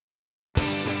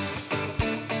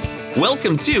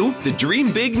Welcome to the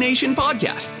Dream Big Nation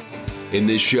podcast. In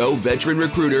this show, veteran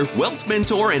recruiter, wealth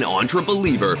mentor, and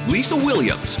entre-believer Lisa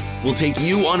Williams will take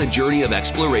you on a journey of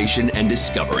exploration and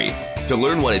discovery to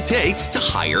learn what it takes to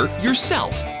hire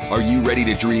yourself. Are you ready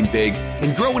to dream big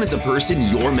and grow into the person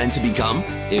you're meant to become?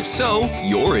 If so,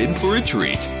 you're in for a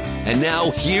treat. And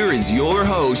now, here is your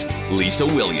host, Lisa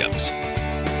Williams.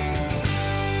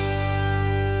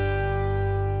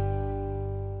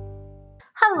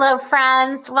 Hello,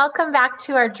 friends. Welcome back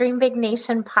to our Dream Big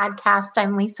Nation podcast.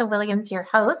 I'm Lisa Williams, your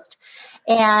host.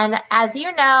 And as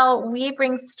you know, we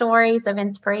bring stories of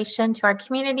inspiration to our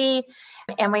community,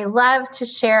 and we love to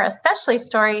share, especially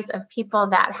stories of people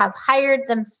that have hired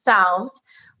themselves,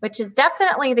 which is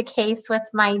definitely the case with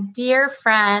my dear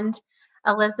friend,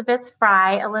 Elizabeth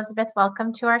Fry. Elizabeth,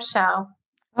 welcome to our show.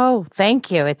 Oh, thank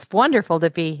you. It's wonderful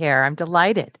to be here. I'm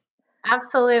delighted.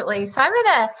 Absolutely. So I'm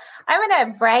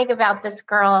gonna brag about this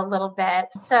girl a little bit.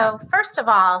 So first of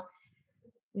all,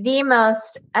 the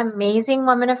most amazing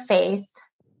woman of faith.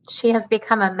 She has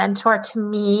become a mentor to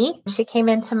me. She came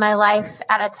into my life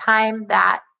at a time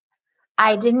that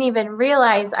I didn't even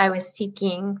realize I was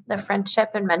seeking the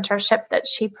friendship and mentorship that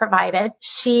she provided.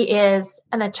 She is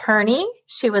an attorney.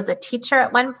 She was a teacher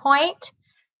at one point.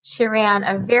 She ran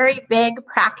a very big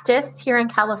practice here in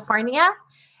California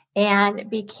and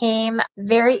became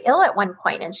very ill at one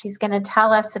point. And she's going to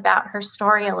tell us about her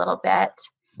story a little bit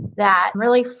that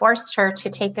really forced her to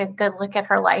take a good look at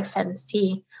her life and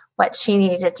see what she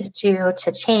needed to do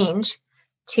to change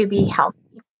to be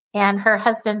healthy. And her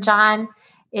husband, John,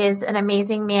 is an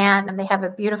amazing man, and they have a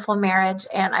beautiful marriage.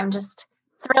 And I'm just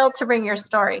thrilled to bring your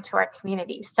story to our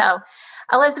community. So,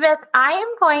 Elizabeth, I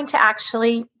am going to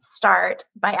actually start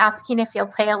by asking if you'll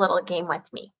play a little game with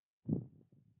me.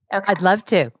 Okay. I'd love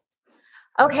to.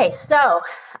 Okay, so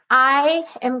I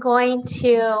am going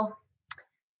to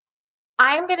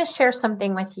share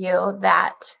something with you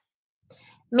that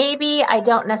maybe I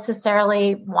don't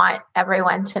necessarily want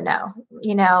everyone to know.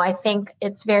 You know, I think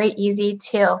it's very easy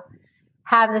to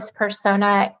have this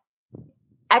persona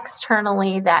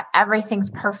externally that everything's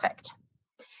perfect.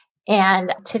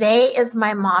 And today is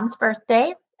my mom's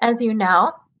birthday, as you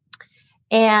know,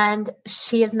 and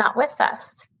she is not with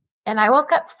us. And I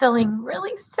woke up feeling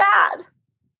really sad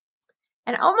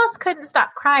and almost couldn't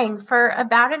stop crying for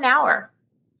about an hour.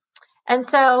 And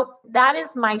so that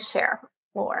is my share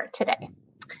for today.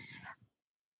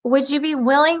 Would you be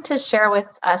willing to share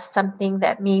with us something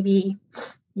that maybe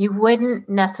you wouldn't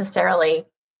necessarily,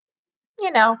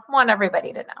 want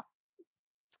everybody to know?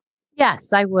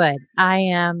 Yes, I would. I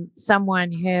am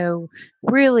someone who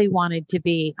really wanted to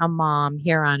be a mom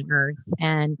here on earth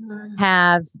and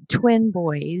have twin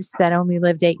boys that only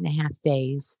lived 8.5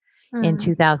 days in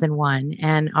 2001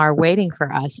 and are waiting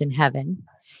for us in heaven.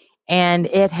 And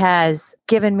it has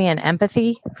given me an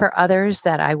empathy for others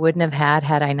that I wouldn't have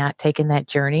had I not taken that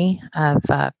journey of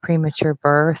premature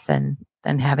birth and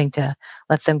then having to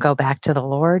let them go back to the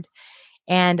Lord.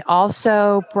 And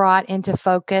also brought into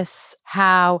focus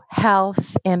how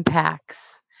health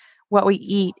impacts, what we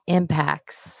eat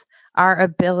impacts our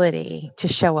ability to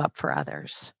show up for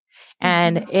others.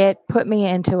 And it put me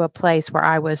into a place where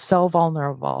I was so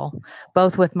vulnerable,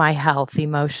 both with my health,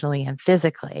 emotionally and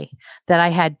physically, that I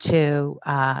had to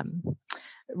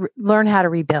learn how to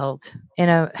rebuild in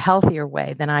a healthier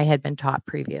way than I had been taught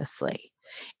previously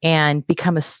and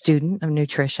become a student of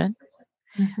nutrition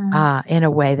in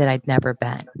a way that I'd never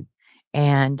been.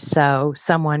 And so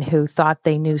someone who thought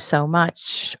they knew so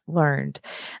much learned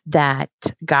that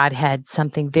God had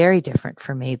something very different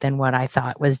for me than what I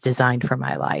thought was designed for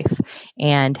my life,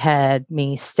 and had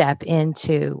me step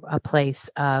into a place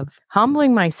of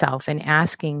humbling myself and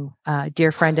asking a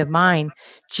dear friend of mine,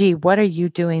 gee, what are you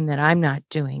doing that I'm not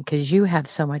doing? Because you have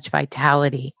so much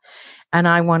vitality and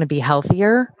I want to be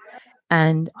healthier.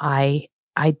 And I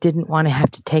didn't want to have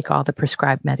to take all the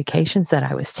prescribed medications that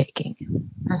I was taking.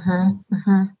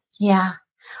 Yeah.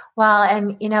 Well,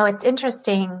 and it's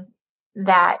interesting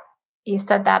that you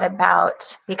said that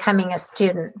about becoming a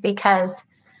student, because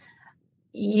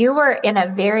you were in a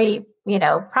very,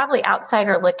 probably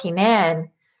outsider looking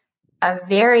in, a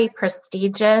very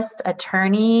prestigious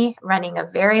attorney running a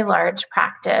very large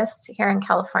practice here in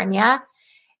California.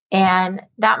 And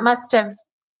that must have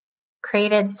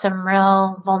created some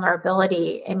real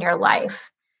vulnerability in your life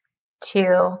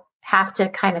to have to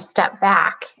kind of step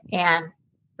back and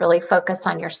really focus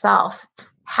on yourself.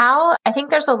 I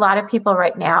think there's a lot of people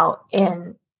right now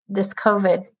in this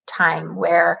COVID time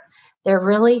where they're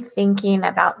really thinking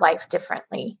about life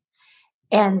differently,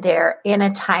 and they're in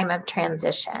a time of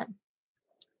transition.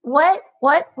 What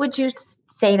would you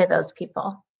say to those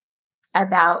people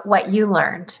about what you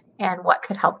learned and what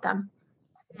could help them?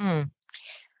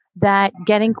 That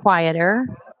getting quieter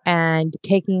and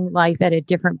taking life at a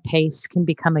different pace can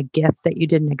become a gift that you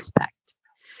didn't expect.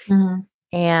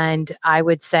 And I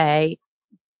would say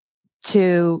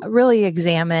to really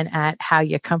examine at how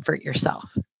you comfort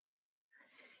yourself.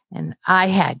 And I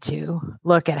had to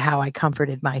look at how I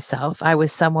comforted myself. I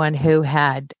was someone who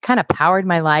had kind of powered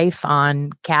my life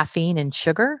on caffeine and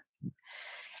sugar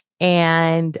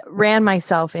and ran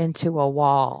myself into a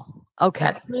wall. Okay.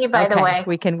 That's me, by the way.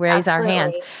 We can raise our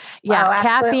hands. Yeah. Wow,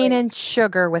 caffeine and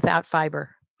sugar without fiber.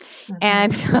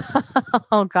 And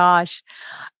oh gosh,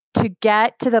 to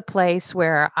get to the place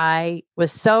where I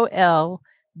was so ill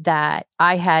that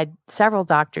I had several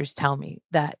doctors tell me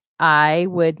that I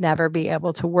would never be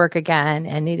able to work again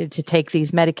and needed to take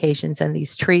these medications and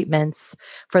these treatments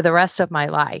for the rest of my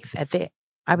life.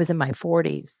 I was in my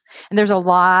 40s. And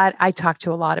I talk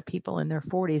to a lot of people in their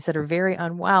 40s that are very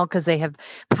unwell because they have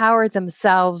powered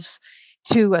themselves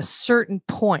to a certain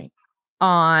point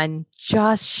on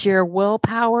just sheer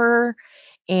willpower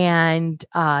and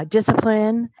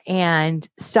discipline and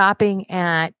stopping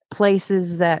at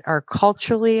places that are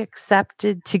culturally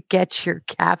accepted to get your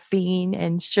caffeine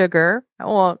and sugar. I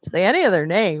won't say any of their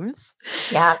names.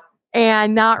 Yeah.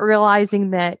 And not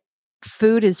realizing that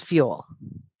food is fuel.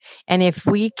 And if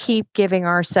we keep giving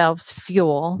ourselves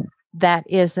fuel that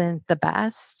isn't the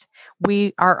best,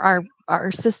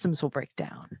 our systems will break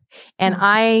down. And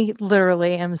I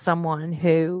literally am someone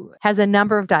who has a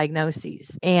number of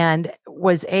diagnoses and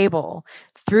was able,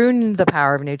 through the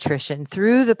power of nutrition,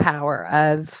 through the power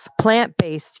of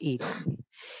plant-based eating,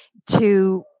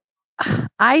 to,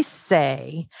 I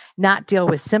say, not deal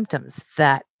with symptoms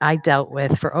that I dealt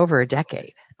with for over a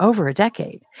decade.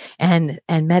 And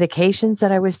medications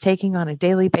that I was taking on a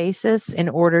daily basis in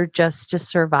order just to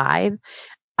survive.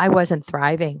 I wasn't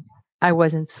thriving. I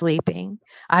wasn't sleeping.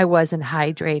 I wasn't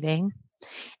hydrating.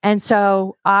 And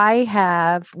so I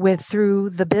have,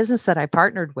 through the business that I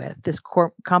partnered with, this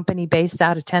company based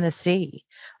out of Tennessee,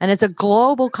 and it's a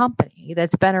global company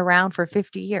that's been around for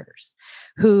 50 years,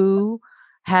 who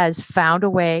has found a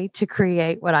way to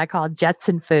create what I call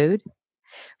Jetson food,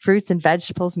 fruits and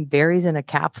vegetables and berries in a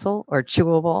capsule or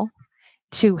chewable,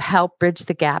 to help bridge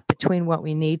the gap between what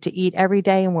we need to eat every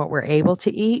day and what we're able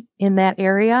to eat in that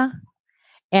area,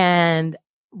 and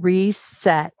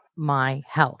reset my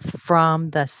health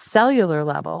from the cellular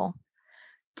level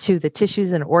to the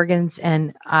tissues and organs.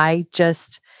 And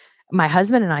my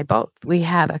husband and I both, we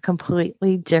have a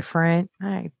completely different,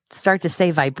 I start to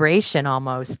say vibration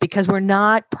almost, because we're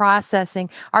not processing,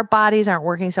 our bodies aren't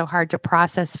working so hard to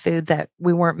process food that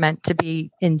we weren't meant to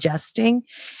be ingesting.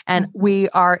 And we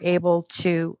are able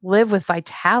to live with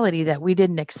vitality that we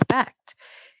didn't expect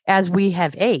as we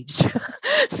have aged.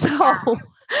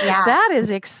 That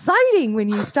is exciting when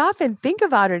you stop and think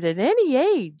about it at any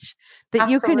age, that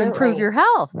you can improve your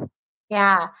health.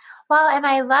 Yeah. Well, and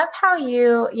I love how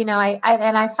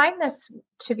I find this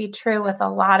to be true with a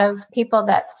lot of people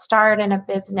that start in a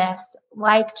business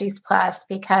like Juice Plus,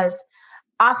 because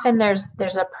often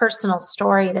there's a personal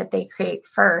story that they create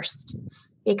first,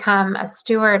 become a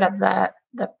steward of the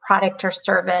product or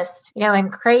service,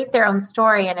 and create their own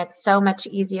story. And it's so much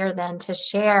easier than to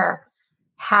share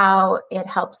how it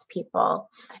helps people.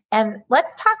 And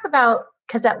let's talk about,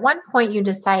 because at one point you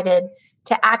decided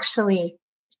to actually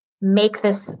make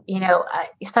this,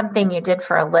 something you did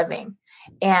for a living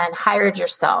and hired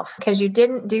yourself, because you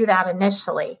didn't do that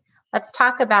initially. Let's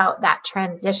talk about that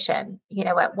transition.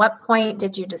 At what point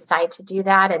did you decide to do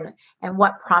that, and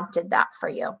what prompted that for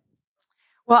you?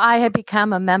 Well, I had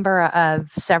become a member of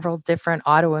several different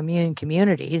autoimmune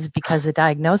communities because of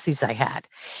diagnoses I had.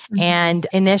 And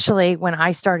initially, when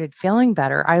I started feeling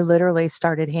better, I literally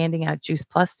started handing out Juice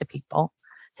Plus to people,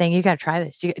 saying, you got to try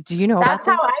this. Do you know about this?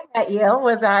 That's how I met you,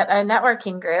 was at a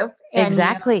networking group.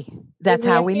 Exactly. That's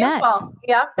how we met.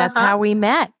 Yeah. That's how we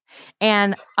met.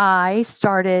 And I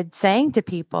started saying to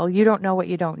people, you don't know what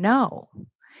you don't know.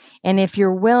 And if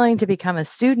you're willing to become a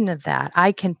student of that,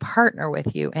 I can partner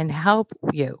with you and help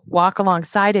you, walk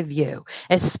alongside of you,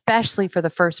 especially for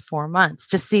the first 4 months,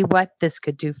 to see what this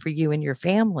could do for you and your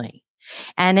family.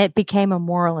 And it became a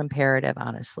moral imperative,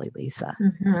 honestly, Lisa,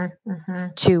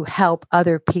 to help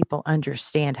other people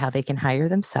understand how they can hire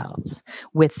themselves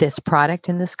with this product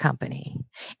and this company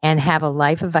and have a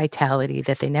life of vitality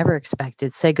that they never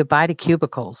expected. Say goodbye to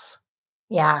cubicles.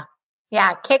 Yeah.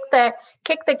 Yeah. Kick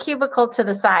the cubicle to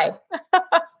the side.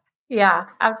 Yeah,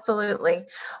 absolutely.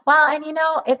 Well, and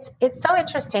it's so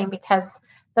interesting, because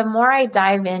the more I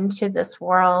dive into this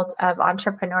world of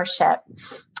entrepreneurship,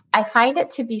 I find it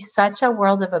to be such a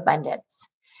world of abundance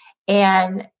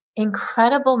and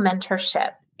incredible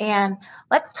mentorship And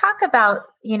let's talk about,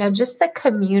 just the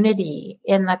community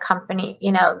in the company,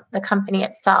 the company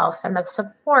itself and the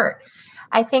support.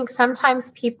 I think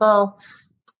sometimes people,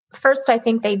 first, I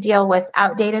think they deal with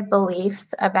outdated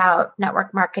beliefs about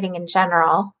network marketing in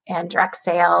general and direct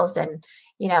sales and,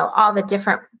 all the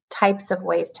different types of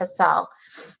ways to sell.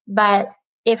 But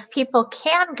if people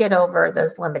can get over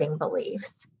those limiting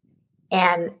beliefs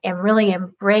and really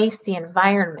embrace the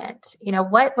environment,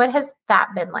 what has that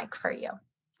been like for you?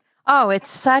 Oh, it's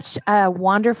such a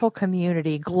wonderful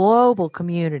community, global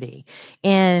community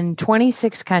in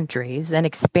 26 countries and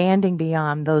expanding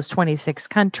beyond those 26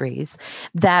 countries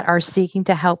that are seeking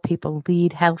to help people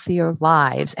lead healthier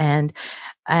lives and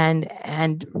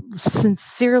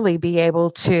sincerely be able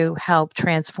to help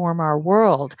transform our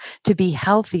world to be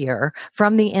healthier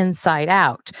from the inside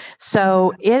out.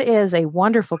 So it is a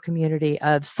wonderful community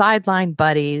of sideline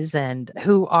buddies and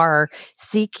who are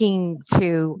seeking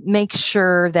to make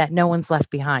sure that no one's left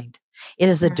behind. It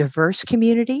is a diverse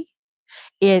community.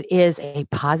 It is a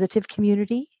positive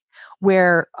community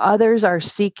where others are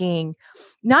seeking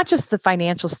not just the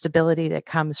financial stability that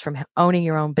comes from owning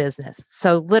your own business.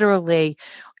 So literally,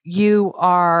 you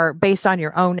are based on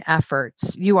your own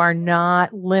efforts. You are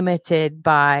not limited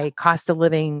by cost of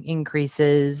living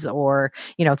increases or,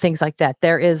 things like that.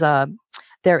 There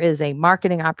is a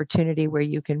marketing opportunity where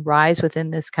you can rise within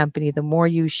this company. The more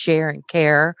you share and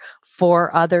care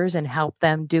for others and help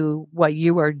them do what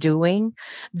you are doing,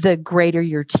 the greater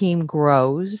your team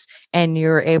grows and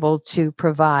you're able to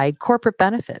provide corporate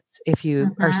benefits if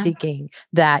you are seeking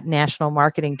that national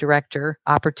marketing director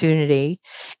opportunity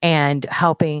and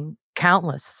helping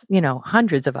countless,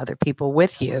 hundreds of other people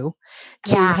with you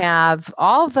to have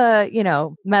all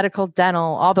the, medical,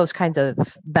 dental, all those kinds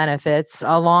of benefits,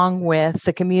 along with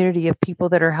the community of people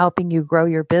that are helping you grow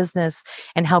your business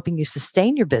and helping you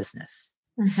sustain your business.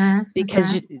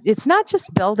 Because it's not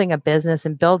just building a business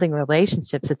and building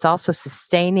relationships. It's also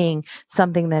sustaining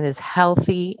something that is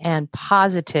healthy and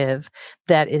positive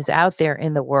that is out there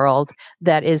in the world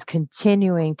that is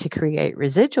continuing to create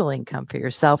residual income for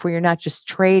yourself where you're not just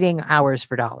trading hours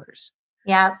for dollars.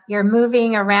 Yeah, you're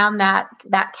moving around that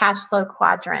cash flow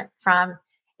quadrant from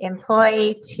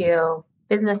employee to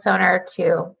business owner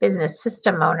to business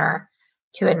system owner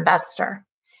to investor.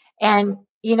 And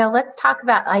let's talk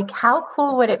about how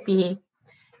cool would it be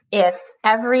if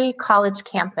every college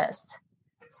campus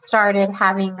started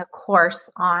having a course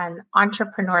on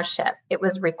entrepreneurship. It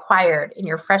was required in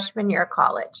your freshman year of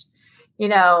college.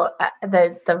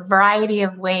 The variety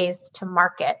of ways to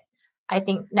market. I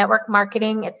think network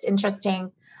marketing, it's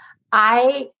interesting.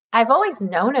 I've always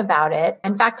known about it.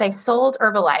 In fact, I sold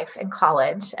Herbalife in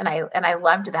college and I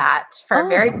loved that for a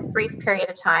very brief period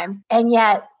of time. And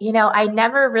yet, I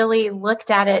never really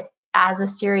looked at it as a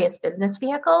serious business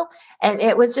vehicle. And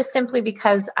it was just simply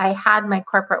because I had my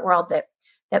corporate world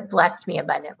that blessed me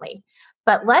abundantly.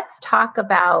 But let's talk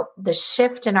about the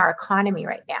shift in our economy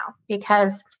right now,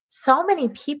 because so many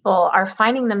people are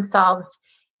finding themselves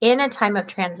in a time of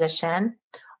transition,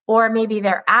 or maybe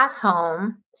they're at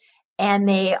home and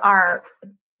they are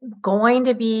going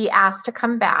to be asked to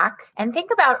come back. And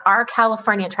think about our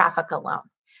California traffic alone.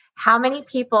 How many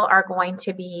people are going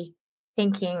to be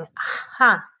thinking,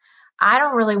 I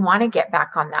don't really want to get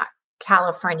back on that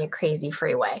California crazy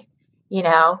freeway.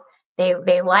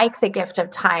 They like the gift of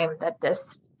time that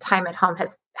this time at home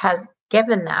has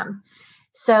given them.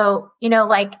 So,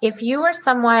 if you were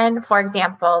someone, for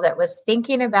example, that was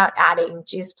thinking about adding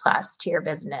Juice Plus to your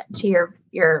business, to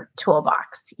your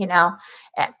toolbox,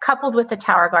 coupled with the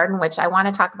Tower Garden, which I want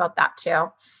to talk about that too,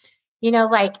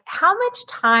 how much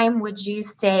time would you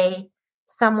say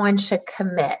someone should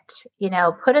commit,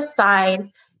 put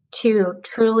aside to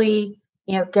truly,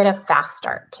 get a fast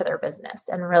start to their business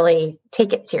and really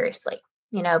take it seriously,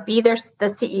 be the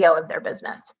CEO of their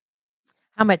business?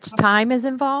 How much time is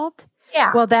involved?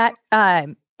 Yeah. Well, that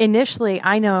initially,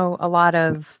 I know a lot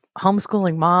of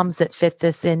homeschooling moms that fit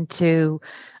this into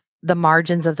the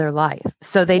margins of their life.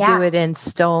 So they do it in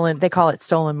they call it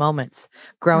stolen moments,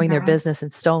 growing their business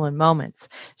in stolen moments.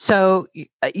 So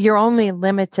you're only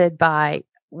limited by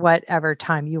whatever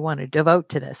time you want to devote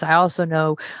to this. I also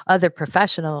know other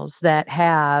professionals that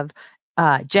have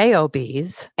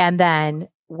JOBs and then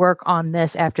work on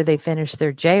this after they finish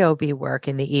their JOB work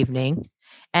in the evening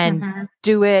and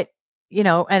do it,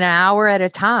 an hour at a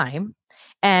time.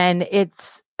 And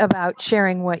it's about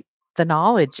sharing what the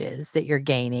knowledge is that you're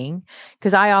gaining.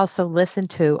 Because I also listen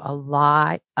to a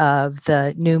lot of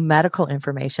the new medical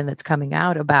information that's coming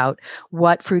out about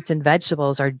what fruits and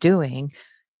vegetables are doing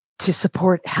to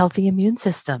support healthy immune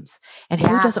systems. And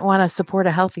who doesn't want to support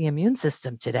a healthy immune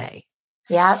system today?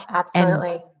 Yeah, And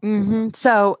absolutely.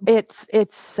 so it's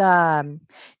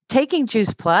taking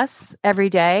Juice Plus every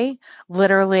day,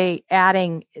 literally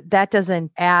adding, that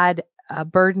doesn't add a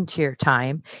burden to your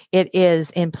time. It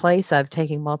is in place of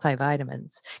taking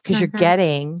multivitamins because you're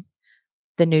getting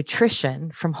the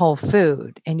nutrition from whole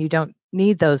food and you don't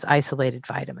need those isolated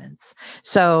vitamins.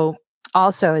 So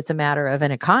also it's a matter of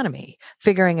an economy,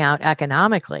 figuring out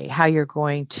economically how you're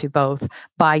going to both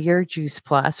buy your Juice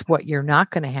Plus, what you're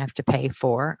not going to have to pay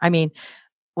for. I mean,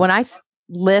 when I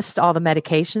list all the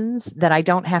medications that I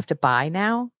don't have to buy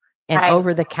now and Right.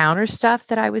 over the counter stuff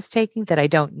that I was taking that I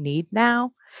don't need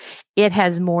now, it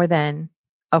has more than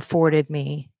afforded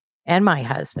me and my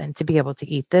husband to be able to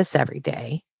eat this every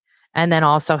day. And then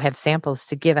also have samples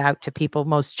to give out to people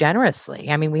most generously.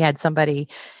 I mean, we had somebody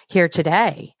here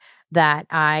today that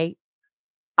I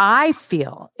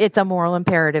feel it's a moral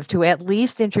imperative to at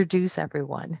least introduce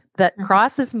everyone that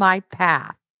crosses my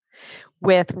path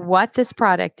with what this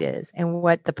product is and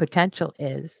what the potential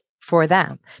is for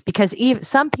them. Because even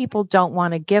some people don't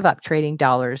want to give up trading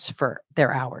dollars for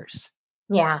their hours.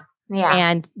 Yeah. Yeah.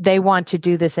 And they want to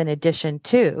do this in addition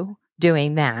to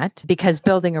doing that, because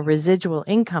building a residual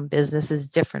income business is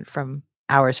different from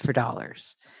hours for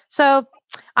dollars. So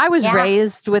I was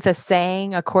raised with a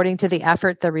saying, according to the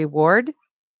effort, the reward.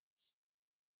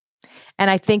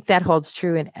 And I think that holds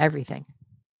true in everything.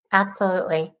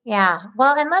 Absolutely. Yeah.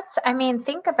 Well, and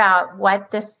think about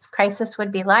what this crisis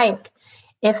would be like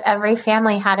if every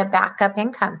family had a backup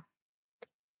income.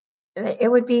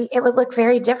 It would look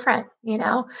very different,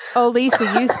 Oh,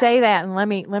 Lisa, you say that, and let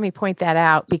me point that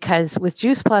out, because with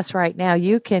Juice Plus right now,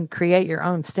 you can create your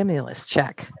own stimulus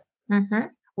check.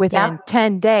 Within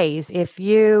 10 days. If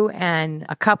you and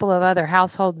a couple of other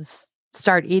households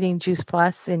start eating Juice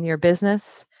Plus in your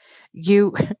business,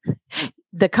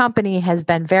 the company has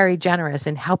been very generous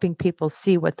in helping people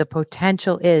see what the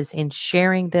potential is in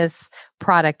sharing this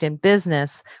product and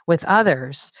business with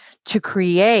others to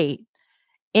create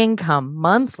income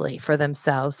monthly for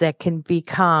themselves that can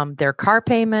become their car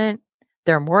payment,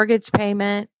 their mortgage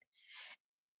payment,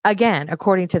 again,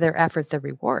 according to their effort, the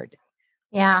reward.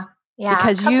 Yeah. Yeah.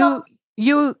 Because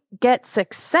you get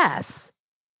success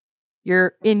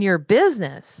in your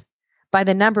business by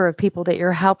the number of people that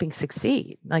you're helping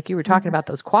succeed. Like you were talking about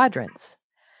those quadrants.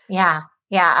 Yeah.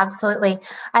 Yeah, absolutely.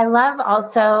 I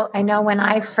know when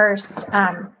I first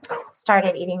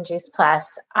started eating Juice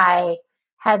Plus, I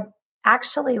had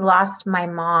actually lost my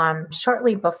mom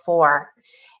shortly before,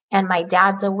 and my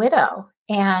dad's a widow,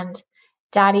 and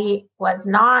Daddy was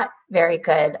not very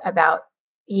good about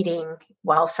eating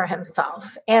well for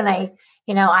himself. And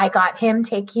I got him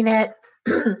taking it.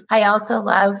 I also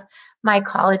love my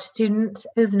college student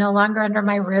who's no longer under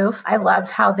my roof. I love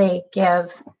how they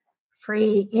give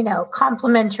free,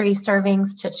 complimentary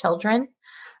servings to children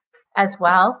as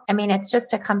well. I mean, it's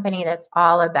just a company that's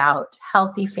all about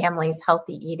healthy families,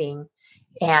 healthy eating,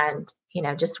 and,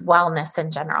 just wellness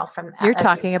in general. You're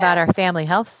talking about our family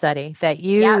health study that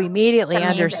you immediately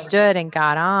understood and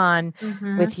got on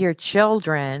with your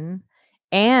children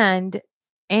and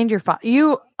your father.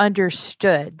 You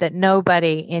understood that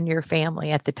nobody in your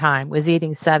family at the time was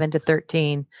eating 7 to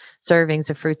 13 servings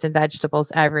of fruits and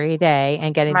vegetables every day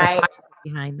and getting the fire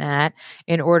behind that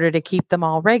in order to keep them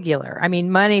all regular. I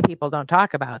mean, many people don't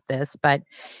talk about this, but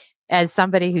as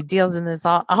somebody who deals in this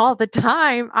all the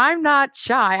time, I'm not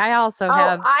shy. I also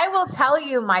have. I will tell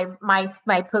you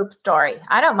my poop story.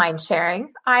 I don't mind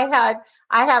sharing. I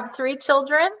have 3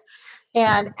 children,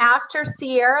 and after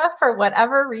Sierra, for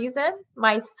whatever reason,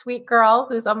 my sweet girl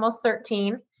who's almost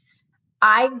 13,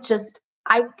 I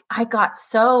got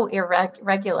so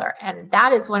irregular, and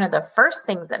that is one of the first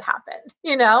things that happened.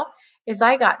 Is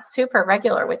I got super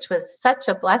regular, which was such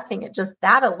a blessing. It just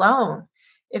that alone.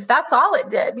 If that's all it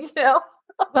did,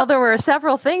 Well, there were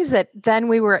several things that then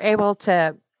we were able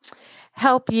to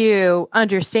help you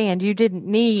understand.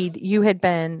 You had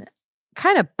been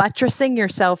kind of buttressing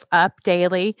yourself up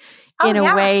daily in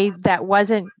a way that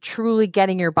wasn't truly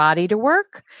getting your body to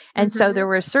work. And so there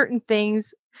were certain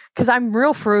things, because I'm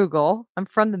real frugal. I'm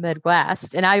from the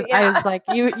Midwest. And I was like,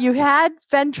 you had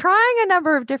been trying a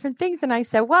number of different things. And I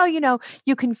said, well,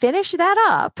 you can finish that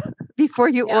up before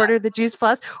you order the Juice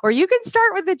Plus, or you can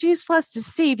start with the Juice Plus to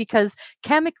see, because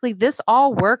chemically this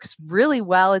all works really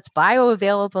well. It's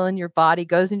bioavailable in your body,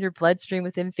 goes in your bloodstream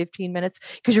within 15 minutes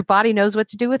because your body knows what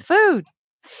to do with food.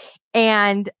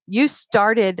 And you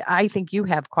started, I think you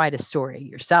have quite a story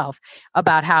yourself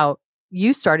about how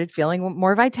you started feeling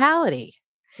more vitality.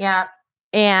 Yeah.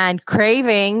 And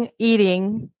craving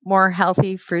eating more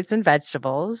healthy fruits and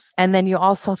vegetables. And then you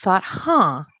also thought,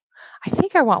 I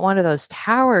think I want one of those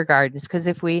tower gardens, because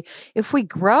if we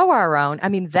grow our own, I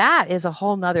mean, that is a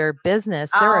whole nother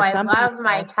business. There are I some love people.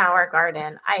 my tower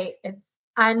garden. It's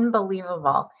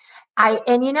unbelievable.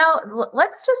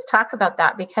 Let's just talk about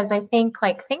that, because I think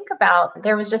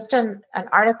there was just an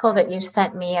article that you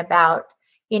sent me about,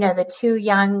 the two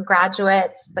young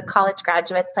graduates, the college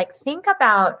graduates. Like, think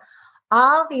about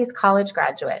all these college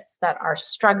graduates that are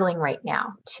struggling right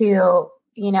now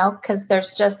because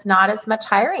there's just not as much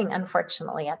hiring,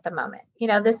 unfortunately, at the moment.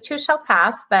 This too shall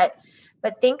pass, but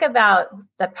think about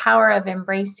the power of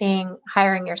embracing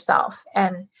hiring yourself,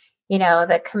 and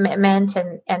the commitment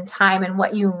and time and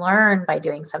what you learn by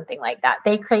doing something like that.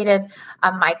 They created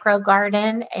a micro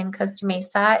garden in Costa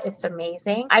Mesa. It's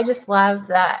amazing. I just love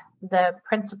the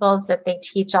principles that they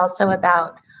teach also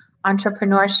about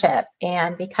entrepreneurship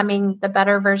and becoming the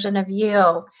better version of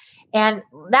you. And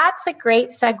that's a great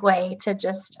segue to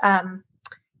just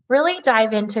really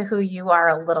dive into who you are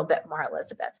a little bit more,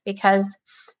 Elizabeth, because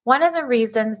one of the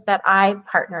reasons that I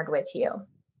partnered with you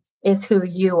is who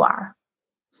you are.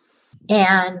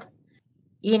 And,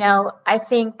 I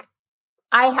think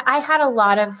I had a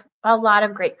lot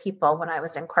of great people when I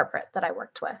was in corporate that I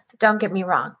worked with. Don't get me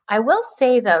wrong. I will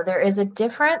say, though, there is a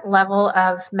different level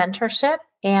of mentorship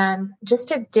and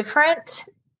just a different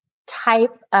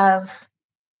type of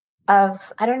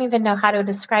I don't even know how to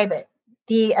describe it.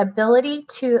 The ability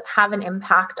to have an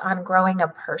impact on growing a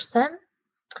person.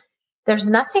 There's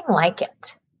nothing like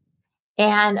it.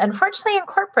 And unfortunately, in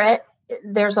corporate,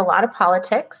 there's a lot of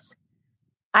politics.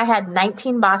 I had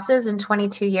 19 bosses in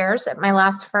 22 years at my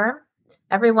last firm.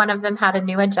 Every one of them had a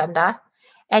new agenda.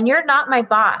 And you're not my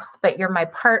boss, but you're my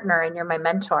partner and you're my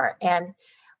mentor. And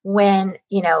when,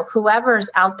 whoever's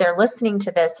out there listening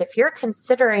to this, if you're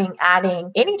considering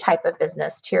adding any type of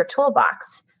business to your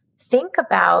toolbox, think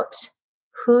about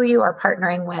who you are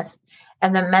partnering with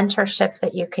and the mentorship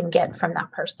that you can get from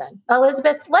that person.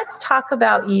 Elizabeth, let's talk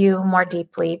about you more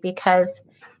deeply, because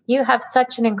you have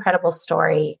such an incredible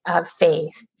story of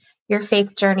faith. Your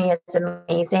faith journey is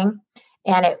amazing,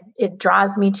 and it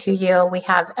draws me to you.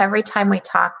 Every time we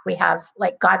talk,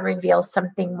 God reveals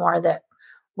something more, that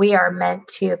we are meant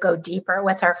to go deeper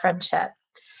with our friendship.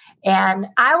 And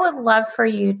I would love for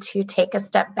you to take a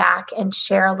step back and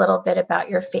share a little bit about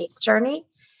your faith journey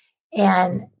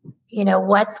and,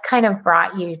 what's kind of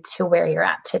brought you to where you're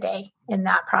at today in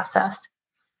that process.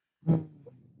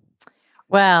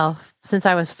 Well, since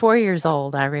I was 4 years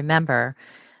old, I remember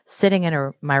sitting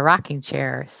in my rocking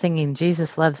chair singing,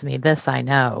 "Jesus loves me, this I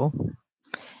know."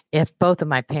 When both of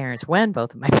my parents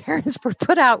were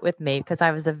put out with me, because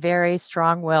I was a very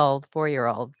strong-willed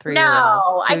 4-year-old, 3-year-old.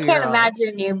 No, I can't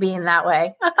imagine you being that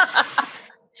way.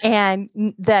 And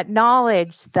that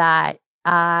knowledge that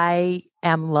I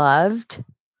am loved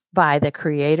by the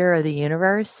creator of the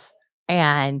universe,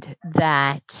 and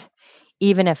that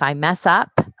even if I mess up,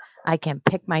 I can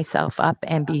pick myself up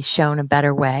and be shown a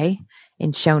better way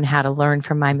and shown how to learn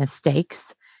from my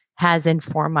mistakes, has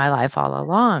informed my life all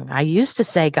along. I used to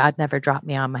say God never dropped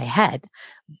me on my head,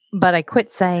 but I quit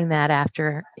saying that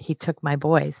after he took my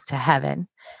boys to heaven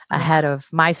ahead of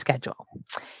my schedule.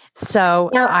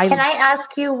 So now, can I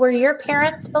ask you, were your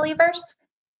parents believers?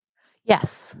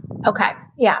 Yes. Okay.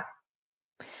 Yeah.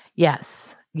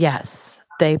 Yes.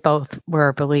 They both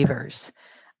were believers.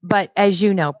 But as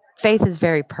you know, faith is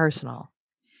very personal,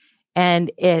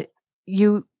 and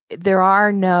there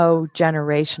are no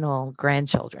generational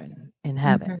grandchildren in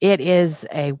heaven. Mm-hmm. It is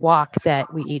a walk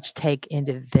that we each take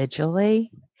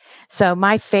individually. So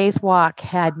my faith walk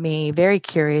had me very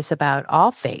curious about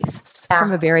all faiths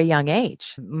from a very young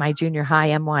age. My junior high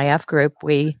MYF group,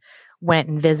 we went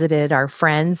and visited our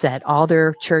friends at all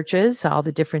their churches, all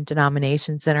the different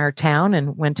denominations in our town,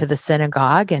 and went to the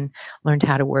synagogue and learned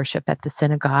how to worship at the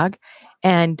synagogue.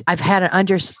 And I've had an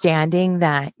understanding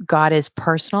that God is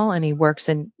personal and he works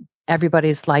in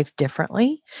everybody's life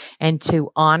differently, and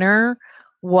to honor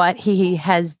what he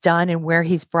has done and where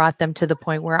he's brought them to the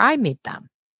point where I meet them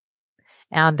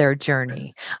on their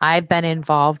journey. I've been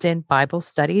involved in Bible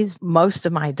studies most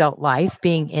of my adult life,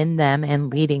 being in them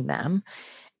and leading them.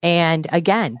 And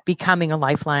again, becoming a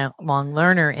lifelong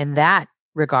learner in that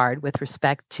regard with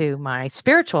respect to my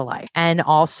spiritual life, and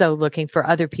also looking for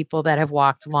other people that have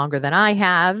walked longer than I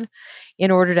have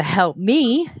in order to help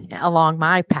me along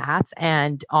my path,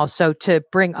 and also to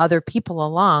bring other people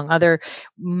along, other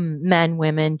men,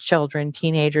 women, children,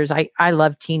 teenagers. I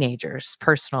love teenagers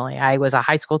personally. I was a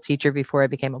high school teacher before I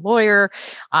became a lawyer.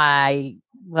 I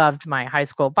loved my high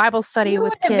school Bible study You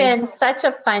with would have been kids. such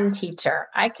a fun teacher.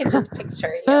 I could just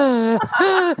picture you.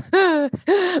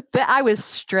 But I was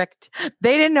strict.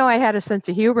 They didn't know I had a sense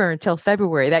of humor until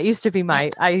February. That used to be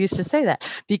I used to say that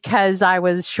because I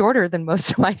was shorter than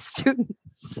most of my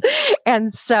students.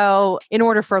 And so in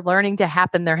order for learning to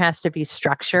happen, there has to be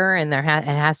structure and it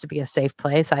has to be a safe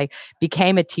place. I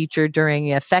became a teacher during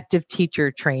effective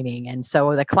teacher training. And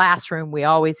so the classroom, we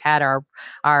always had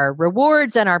our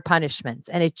rewards and our punishments.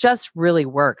 And it just really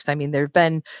works. I mean, there've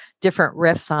been different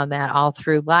riffs on that all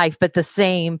through life, but the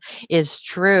same is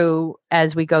true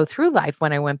as we go through life.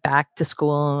 When I went back to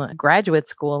school, graduate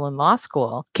school and law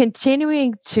school,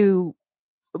 continuing to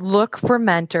look for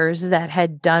mentors that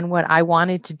had done what I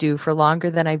wanted to do for longer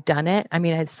than I've done it. I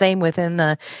mean, it's same within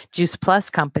the Juice Plus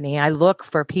company. I look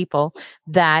for people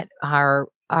that are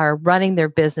running their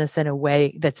business in a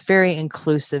way that's very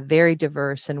inclusive, very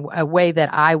diverse, and a way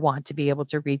that I want to be able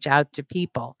to reach out to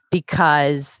people.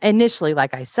 Because initially,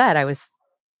 like I said, I was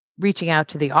reaching out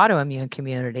to the autoimmune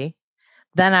community.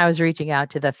 Then I was reaching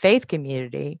out to the faith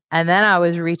community. And then I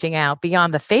was reaching out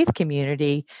beyond the faith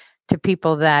community to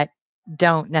people that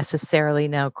don't necessarily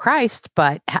know Christ,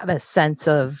 but have a sense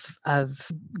of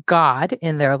God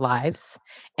in their lives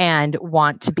and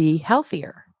want to be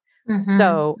healthier. Mm-hmm.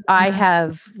 So I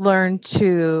have learned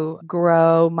to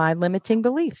grow my limiting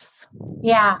beliefs.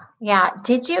 Yeah. Yeah.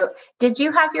 Did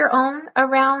you have your own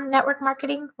around network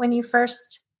marketing when you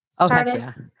first started? Oh, heck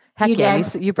yeah. Heck yeah.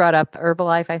 You brought up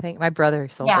Herbalife, I think. My brother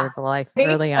sold Herbalife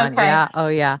early on. Okay. Yeah. Oh,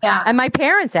 yeah. And my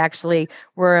parents actually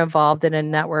were involved in a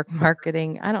network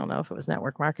marketing. I don't know if it was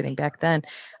network marketing back then.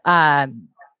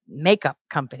 Makeup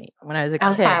company when I was a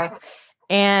kid.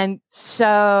 And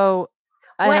so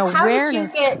how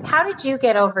did you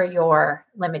get over your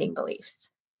limiting beliefs?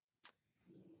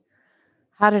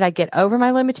 How did I get over my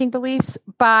limiting beliefs?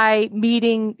 By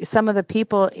meeting some of the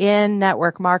people in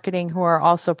network marketing who are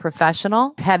also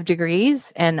professional, have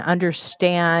degrees, and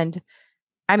understand.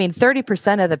 I mean,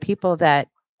 30% of the people that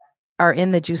are in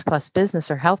the Juice Plus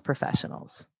business are health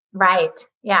professionals. Right.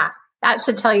 Yeah. That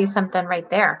should tell you something right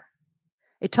there.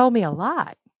 It told me a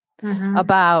lot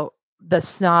about the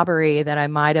snobbery that I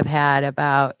might have had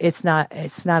about it's not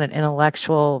an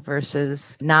intellectual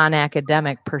versus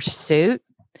non-academic pursuit.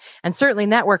 And certainly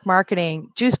network marketing,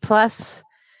 Juice Plus,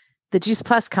 the Juice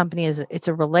Plus company it's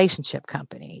a relationship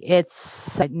company.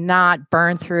 It's not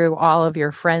burn through all of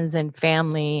your friends and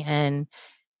family. And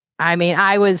I mean,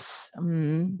 I was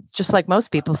just like most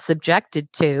people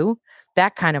subjected to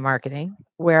that kind of marketing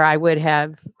where I would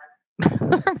have,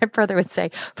 my brother would say,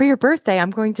 for your birthday,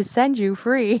 I'm going to send you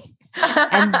free.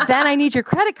 And then I need your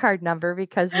credit card number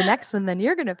because the next one, then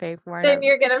you're going to pay for it. Then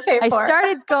you're going to pay for it. I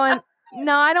started going,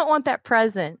 no, I don't want that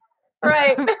present.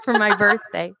 Right. For my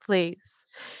birthday, please.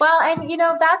 Well, and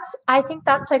I think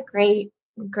that's a great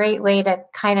way to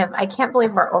kind of, I can't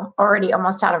believe we're already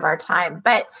almost out of our time,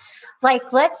 but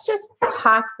let's just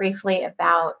talk briefly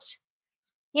about,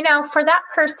 for that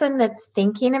person that's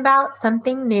thinking about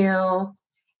something new,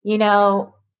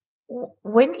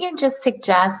 wouldn't you just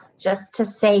suggest just to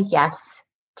say yes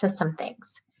to some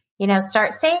things,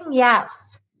 start saying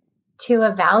yes to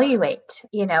evaluate,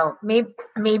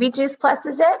 maybe Juice Plus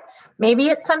is it, maybe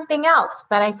it's something else.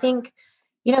 But I think,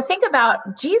 think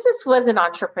about Jesus was an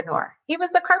entrepreneur. He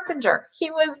was a carpenter.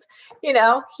 He was,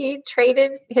 he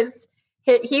traded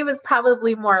he was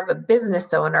probably more of a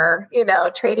business owner,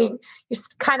 trading, he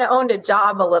kind of owned a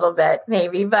job a little bit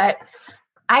maybe, but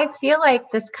I feel like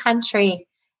this country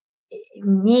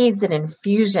needs an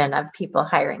infusion of people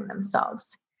hiring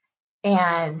themselves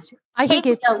and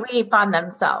taking a leap on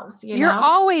themselves. You're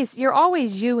always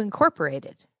you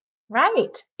incorporated.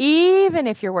 Right. Even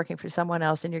if you're working for someone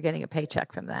else and you're getting a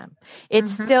paycheck from them,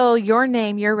 it's still your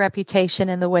name, your reputation,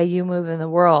 and the way you move in the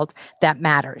world that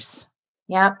matters.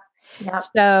 Yep. Yep.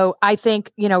 So I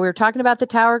think, we were talking about the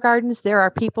Tower Gardens. There are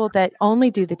people that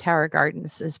only do the Tower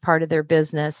Gardens as part of their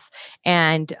business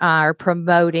and are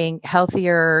promoting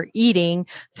healthier eating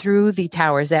through the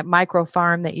towers. That micro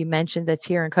farm that you mentioned that's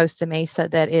here in Costa Mesa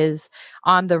that is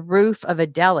on the roof of a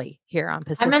deli here on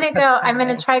Pacific. I'm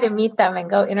going to try to meet them and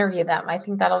go interview them. I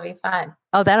think that'll be fun.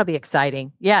 Oh, that'll be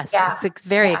exciting. Yes, yeah. It's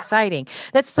very exciting.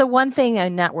 That's the one thing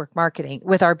in network marketing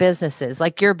with our businesses,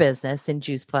 like your business in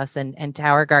Juice Plus and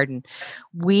Tower Garden.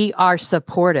 We are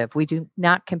supportive. We do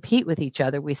not compete with each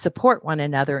other. We support one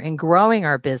another in growing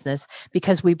our business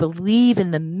because we believe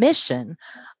in the mission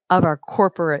of our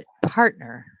corporate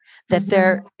partner,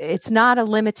 that it's not a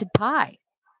limited pie.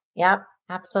 Yep.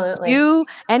 Absolutely.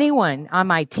 Anyone on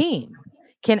my team,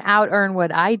 can out earn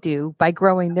what I do by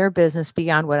growing their business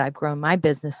beyond what I've grown my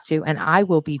business to. And I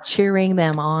will be cheering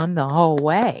them on the whole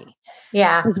way.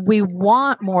 Yeah. Because we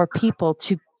want more people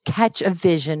to catch a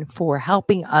vision for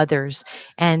helping others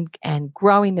and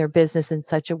growing their business in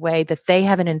such a way that they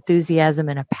have an enthusiasm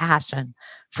and a passion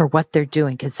for what they're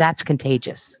doing, because that's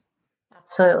contagious.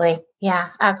 Absolutely. Yeah,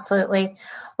 absolutely.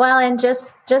 Well, and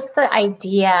just the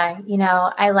idea,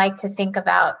 I like to think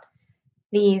about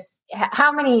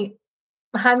how many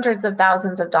hundreds of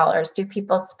thousands of dollars do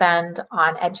people spend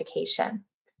on education,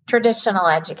 traditional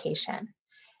education?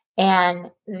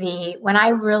 And when I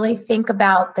really think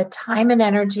about the time and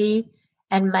energy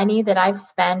and money that I've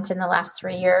spent in the last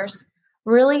 3 years,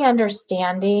 really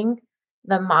understanding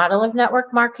the model of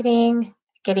network marketing,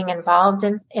 getting involved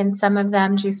in some of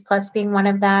them, Juice Plus being one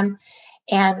of them,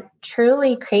 and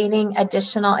truly creating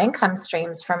additional income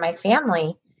streams for my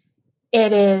family,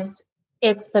 it's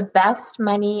the best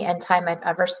money and time I've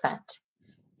ever spent.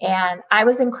 And I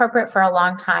was in corporate for a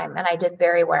long time, and I did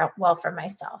very well for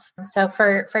myself. So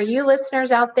for you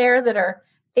listeners out there that are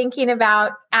thinking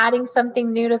about adding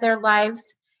something new to their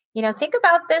lives, think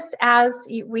about this as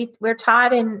we're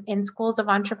taught in schools of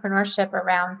entrepreneurship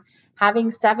around having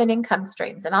 7 income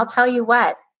streams. And I'll tell you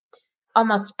what,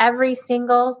 almost every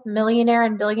single millionaire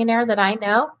and billionaire that I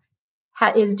know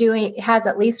has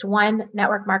at least one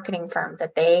network marketing firm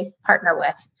that they partner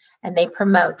with and they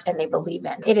promote and they believe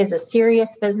in. It is a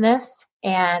serious business.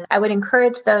 And I would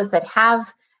encourage those that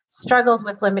have struggled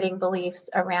with limiting beliefs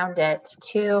around it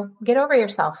to get over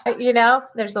yourself.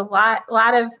 There's a lot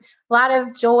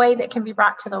of joy that can be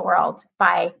brought to the world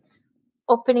by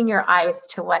opening your eyes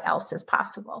to what else is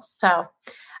possible. So,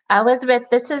 Elizabeth,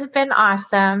 this has been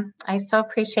awesome. I so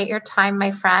appreciate your time,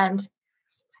 my friend.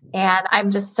 And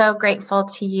I'm just so grateful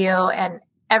to you and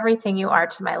everything you are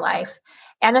to my life.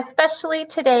 And especially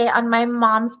today on my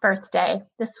mom's birthday.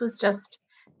 This was just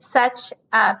such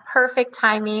perfect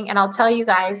timing. And I'll tell you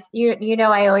guys,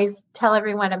 I always tell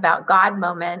everyone about God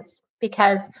moments,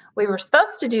 because we were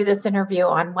supposed to do this interview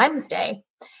on Wednesday.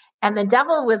 And the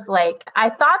devil was I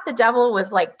thought the devil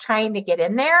was trying to get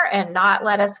in there and not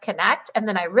let us connect. And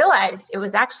then I realized it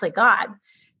was actually God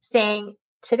saying,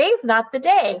 today's not the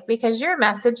day, because your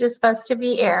message is supposed to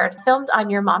be filmed on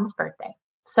your mom's birthday.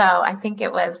 So I think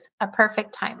it was a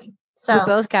perfect timing. So we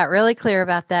both got really clear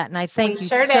about that. And I thank you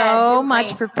so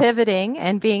much for pivoting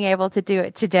and being able to do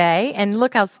it today. And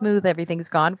look how smooth everything's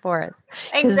gone for us.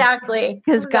 Exactly.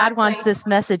 Because God wants this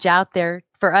message out there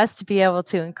for us to be able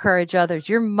to encourage others.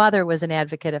 Your mother was an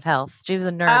advocate of health. She was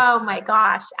a nurse. Oh my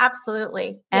gosh.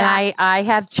 Absolutely. And I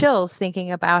have chills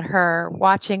thinking about her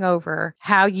watching over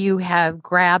how you have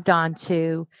grabbed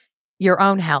onto your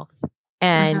own health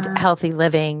and healthy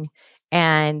living.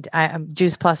 And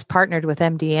Juice Plus partnered with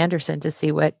MD Anderson to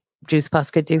see what Juice Plus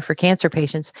could do for cancer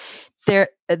patients.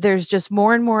 There's just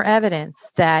more and more evidence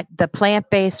that the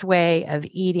plant-based way of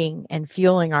eating and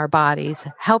fueling our bodies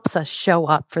helps us show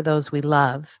up for those we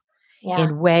love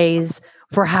in ways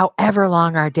for however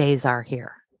long our days are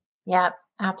here. Yeah,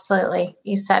 absolutely.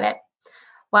 You said it.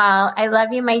 Well, I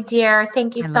love you, my dear.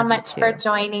 Thank you so much for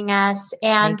joining us.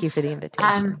 And thank you for the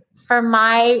invitation. For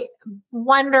my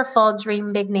wonderful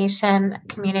Dream Big Nation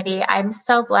community, I'm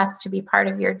so blessed to be part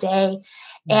of your day.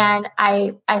 And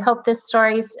I hope this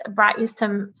story's brought you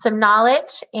some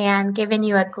knowledge and given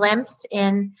you a glimpse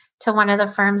into one of the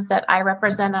firms that I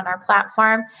represent on our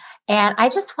platform. And I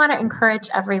just want to encourage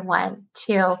everyone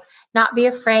to not be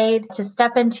afraid to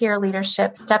step into your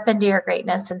leadership, step into your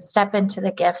greatness, and step into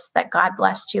the gifts that God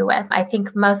blessed you with. I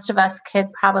think most of us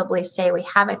could probably say we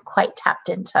haven't quite tapped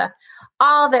into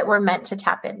all that we're meant to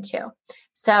tap into.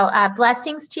 So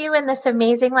blessings to you in this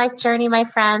amazing life journey, my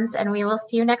friends, and we will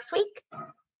see you next week.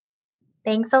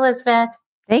 Thanks, Elizabeth.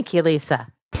 Thank you, Lisa.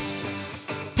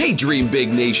 Hey, Dream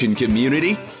Big Nation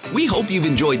community. We hope you've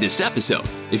enjoyed this episode.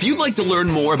 If you'd like to learn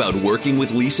more about working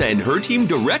with Lisa and her team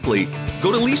directly,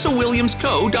 go to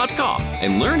lisawilliamsco.com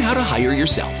and learn how to hire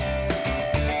yourself.